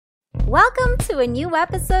Welcome to a new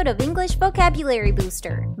episode of English Vocabulary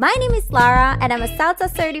Booster. My name is Lara and I'm a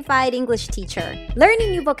SALSA certified English teacher.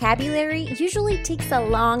 Learning new vocabulary usually takes a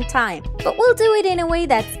long time, but we'll do it in a way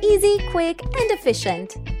that's easy, quick, and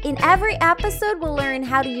efficient. In every episode, we'll learn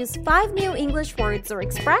how to use 5 new English words or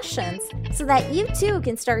expressions so that you too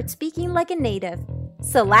can start speaking like a native.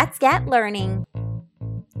 So let's get learning.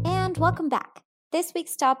 And welcome back. This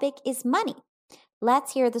week's topic is money.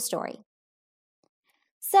 Let's hear the story.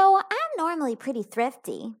 So, I'm normally pretty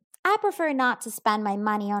thrifty. I prefer not to spend my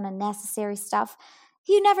money on unnecessary stuff.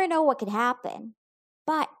 You never know what could happen.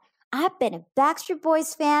 But I've been a Backstreet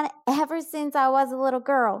Boys fan ever since I was a little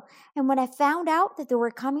girl. And when I found out that they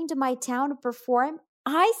were coming to my town to perform,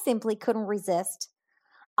 I simply couldn't resist.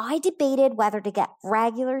 I debated whether to get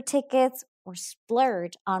regular tickets or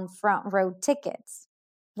splurge on front row tickets.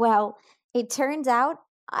 Well, it turns out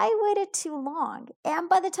I waited too long. And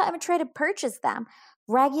by the time I tried to purchase them,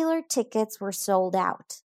 regular tickets were sold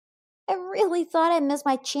out. I really thought I missed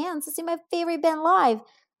my chance to see my favorite band live.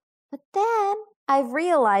 But then I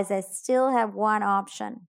realized I still had one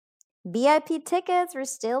option. VIP tickets were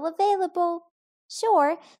still available.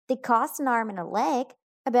 Sure, they cost an arm and a leg,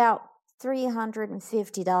 about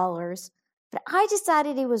 $350, but I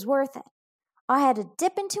decided it was worth it. I had to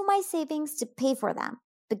dip into my savings to pay for them.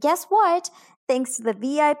 But guess what? Thanks to the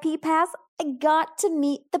VIP pass, I got to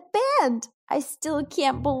meet the band. I still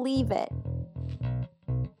can't believe it.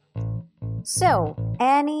 So,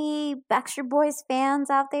 any Backstreet Boys fans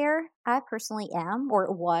out there? I personally am,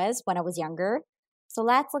 or was when I was younger. So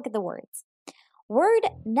let's look at the words. Word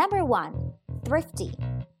number 1, thrifty.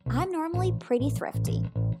 I'm normally pretty thrifty.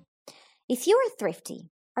 If you are thrifty,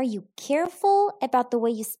 are you careful about the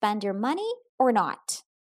way you spend your money or not?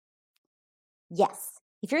 Yes.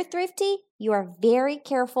 If you're thrifty, you are very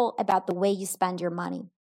careful about the way you spend your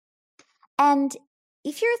money. And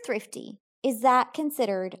if you're thrifty, is that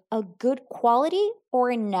considered a good quality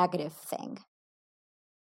or a negative thing?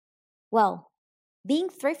 Well, being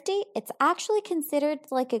thrifty, it's actually considered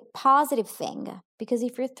like a positive thing. Because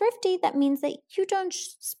if you're thrifty, that means that you don't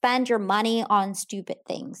spend your money on stupid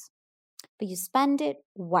things, but you spend it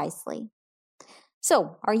wisely.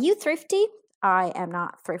 So, are you thrifty? I am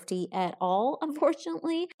not thrifty at all,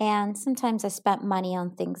 unfortunately. And sometimes I spent money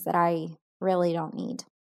on things that I really don't need.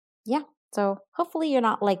 Yeah, so hopefully you're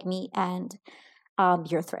not like me and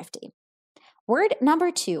you're thrifty. Word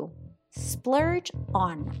number 2, splurge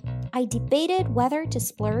on. I debated whether to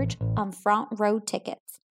splurge on front row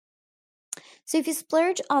tickets. So if you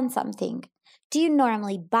splurge on something, do you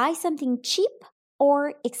normally buy something cheap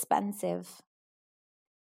or expensive?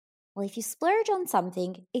 Well, if you splurge on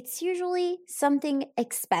something, it's usually something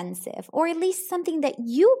expensive, or at least something that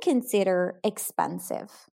you consider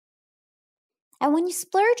expensive. And when you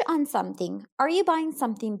splurge on something, are you buying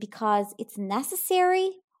something because it's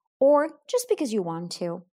necessary or just because you want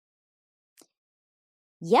to?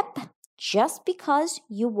 Yep, just because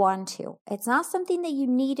you want to. It's not something that you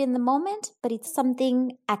need in the moment, but it's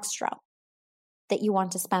something extra that you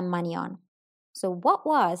want to spend money on. So what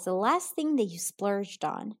was the last thing that you splurged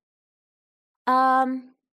on?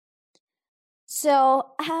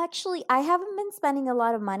 So actually, I haven't been spending a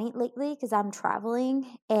lot of money lately because I'm traveling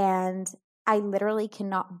and I literally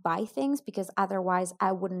cannot buy things because otherwise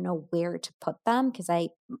I wouldn't know where to put them because I'm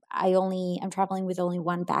traveling with only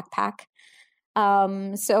one backpack.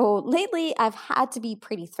 So lately I've had to be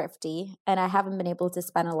pretty thrifty and I haven't been able to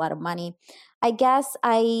spend a lot of money. I guess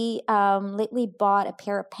I lately bought a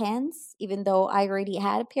pair of pants, even though I already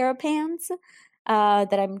had a pair of pants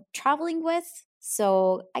that I'm traveling with.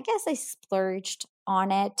 So I guess I splurged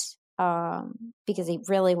on it because it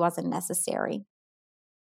really wasn't necessary.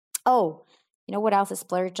 Oh, you know what else I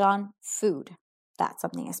splurge on? Food. That's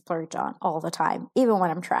something I splurge on all the time, even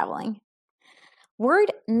when I'm traveling.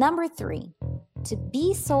 Word number 3, to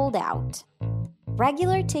be sold out.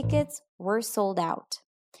 Regular tickets were sold out.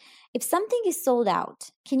 If something is sold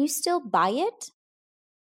out, can you still buy it?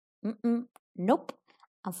 Nope.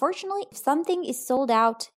 Unfortunately, if something is sold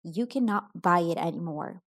out, you cannot buy it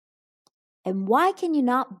anymore. And why can you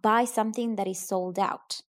not buy something that is sold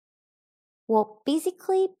out? Well,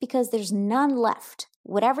 basically because there's none left.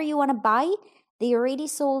 Whatever you want to buy, they already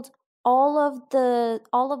sold all of the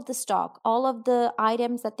stock, all of the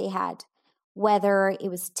items that they had. Whether it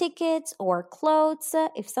was tickets or clothes,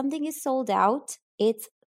 if something is sold out, it's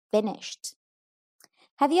finished.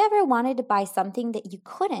 Have you ever wanted to buy something that you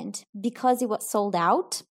couldn't because it was sold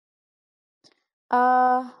out?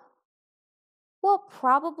 Well,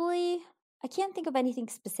 probably. I can't think of anything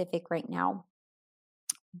specific right now.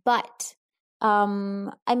 But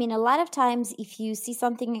A lot of times if you see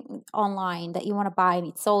something online that you want to buy and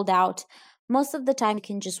it's sold out, most of the time you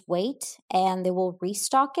can just wait and they will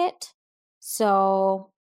restock it.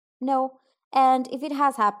 So, no. And if it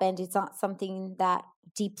has happened, it's not something that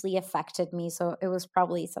deeply affected me. So it was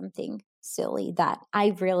probably something silly that I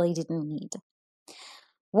really didn't need.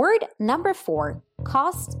 Word number 4,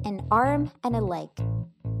 cost an arm and a leg.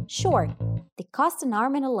 Sure, they cost an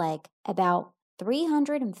arm and a leg about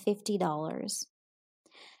 $350.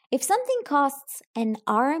 If something costs an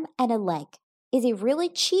arm and a leg, is it really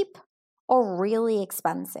cheap or really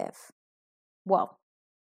expensive? Well,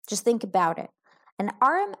 just think about it. An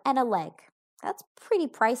arm and a leg, that's pretty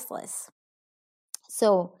priceless.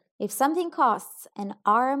 So if something costs an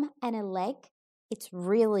arm and a leg, it's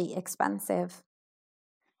really expensive.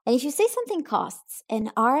 And if you say something costs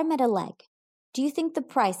an arm and a leg, do you think the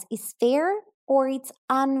price is fair or it's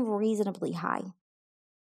unreasonably high?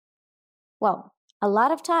 Well, a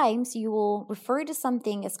lot of times you will refer to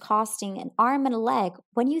something as costing an arm and a leg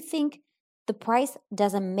when you think the price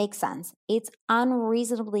doesn't make sense. It's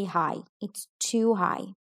unreasonably high. It's too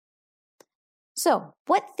high. So,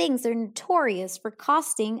 what things are notorious for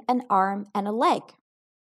costing an arm and a leg?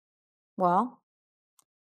 Well,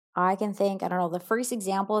 the first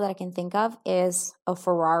example that I can think of is a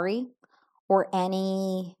Ferrari or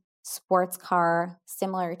any sports car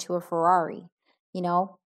similar to a Ferrari.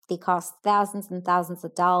 They cost thousands and thousands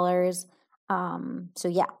of dollars. So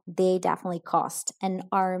yeah, they definitely cost an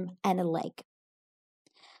arm and a leg.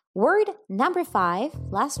 Word number 5,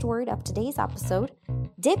 last word of today's episode,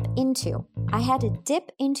 dip into. I had to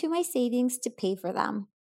dip into my savings to pay for them.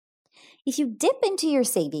 If you dip into your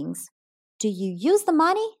savings, do you use the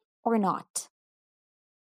money or not?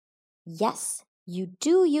 Yes, you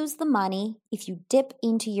do use the money if you dip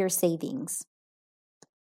into your savings.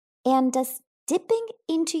 And does dipping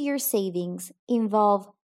into your savings involve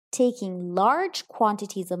taking large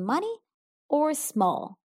quantities of money or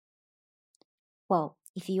small? Well,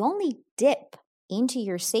 if you only dip into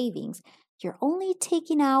your savings, you're only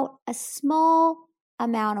taking out a small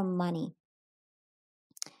amount of money.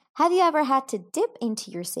 Have you ever had to dip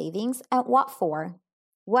into your savings, and what for?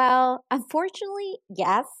 Well, unfortunately,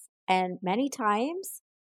 yes. And many times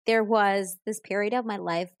there was this period of my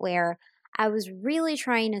life where I was really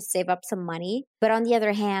trying to save up some money, but on the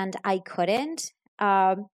other hand, I couldn't.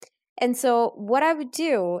 And so what I would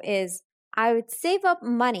do is I would save up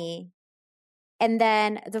money, and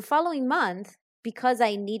then the following month, because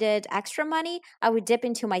I needed extra money, I would dip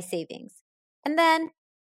into my savings and then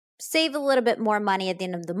save a little bit more money at the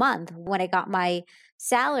end of the month when I got my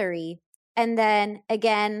salary, and then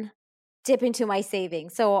again dip into my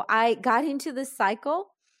savings. So I got into this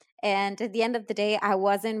cycle, and at the end of the day, I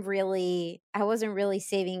wasn't really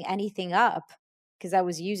saving anything up because I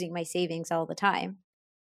was using my savings all the time.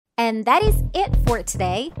 And that is it for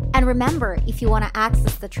today. And remember, if you want to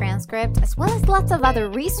access the transcript as well as lots of other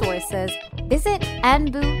resources, visit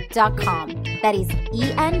enboo.com. That is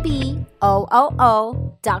ENBOOO.com.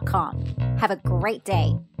 Have a great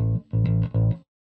day.